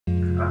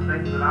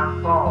things that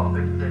I saw,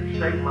 things that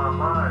shaped my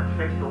mind,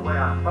 shaped the way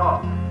I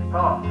thought.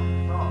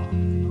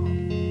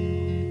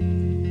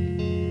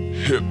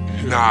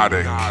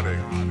 Hipnotikk.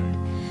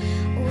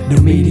 The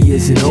media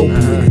is an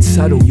opiate, it's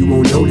subtle, you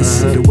won't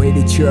notice it. The way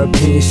that your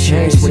opinions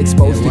change when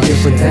exposed to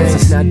different things.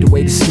 It's not the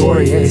way the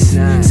story is,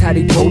 it's how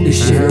they told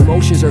this shit.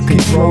 Emotions are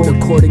controlled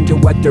according to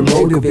what their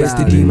motive is.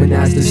 To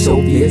demonize the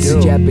Soviets,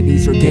 the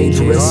Japanese are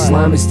dangerous.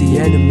 Islam is the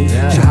enemy,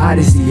 jihad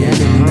is the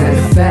enemy. Matter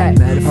of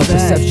fact, our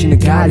perception of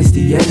God is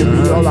the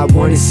enemy. All I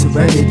want is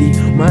serenity,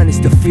 mine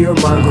is the fear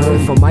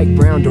mongering. From Mike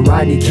Brown to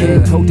Rodney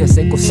King, protest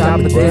ain't gon'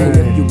 stop a thing.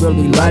 If you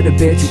really love a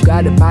bitch, you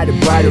gotta buy the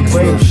brighter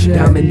ring.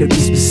 Diamond to be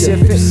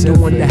specific, don't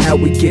wonder how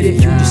we get it,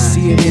 you just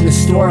see it in the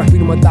store.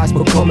 Freedom of thoughts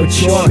become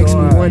mature. Makes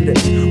me wonder,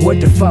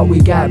 what the fuck we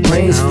got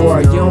brains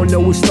for? You don't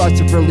know which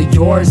thoughts are really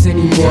yours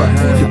anymore.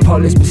 Your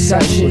public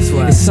perception is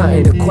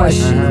something to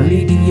question.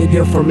 Immediate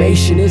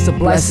information is a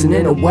blessing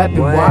and a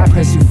weapon. Why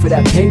press you for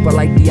that paper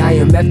like the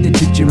IMF did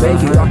to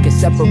Jamaica? Y'all can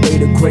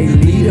separate a great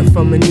leader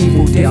from an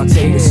evil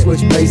dictator.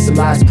 Switch place of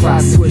lies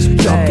profit.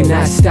 Y'all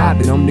cannot stop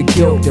it. I'm the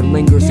guilt that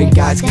lingers in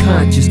God's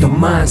conscience, the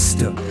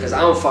monster. Cause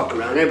I don't fuck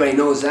around, everybody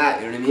knows that,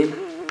 you know what I mean?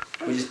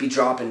 We just be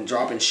dropping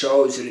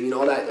shows, you know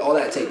what I mean? All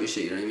that type of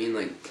shit, you know what I mean?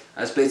 Like,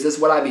 that's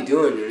what I be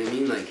doing, you know what I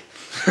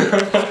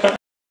mean? Like